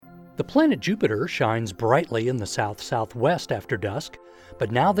The planet Jupiter shines brightly in the south-southwest after dusk,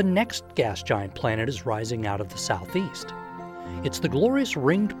 but now the next gas giant planet is rising out of the southeast. It's the glorious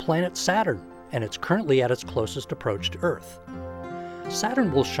ringed planet Saturn, and it's currently at its closest approach to Earth.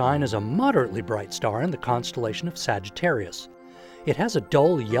 Saturn will shine as a moderately bright star in the constellation of Sagittarius. It has a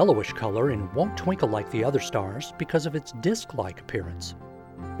dull yellowish color and won't twinkle like the other stars because of its disc-like appearance.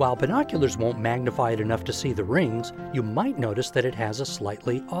 While binoculars won't magnify it enough to see the rings, you might notice that it has a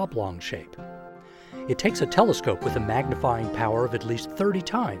slightly oblong shape. It takes a telescope with a magnifying power of at least 30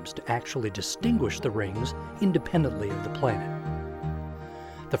 times to actually distinguish the rings independently of the planet.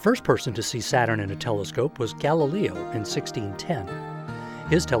 The first person to see Saturn in a telescope was Galileo in 1610.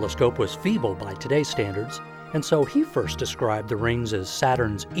 His telescope was feeble by today's standards, and so he first described the rings as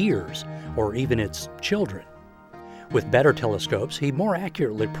Saturn's ears, or even its children. With better telescopes, he more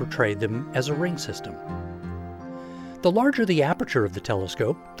accurately portrayed them as a ring system. The larger the aperture of the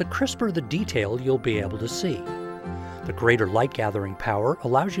telescope, the crisper the detail you'll be able to see. The greater light-gathering power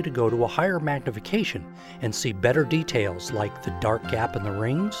allows you to go to a higher magnification and see better details like the dark gap in the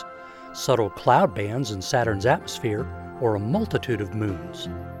rings, subtle cloud bands in Saturn's atmosphere, or a multitude of moons.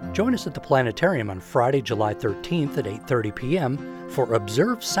 Join us at the planetarium on Friday, July 13th at 8:30 p.m. for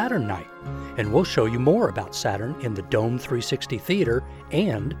Observe Saturn Night, and we'll show you more about Saturn in the Dome 360 Theater,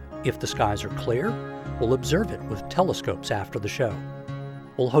 and, if the skies are clear, we'll observe it with telescopes after the show.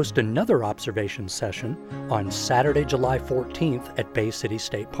 We'll host another observation session on Saturday, July 14th at Bay City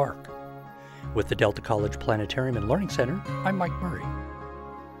State Park. With the Delta College Planetarium and Learning Center, I'm Mike Murray.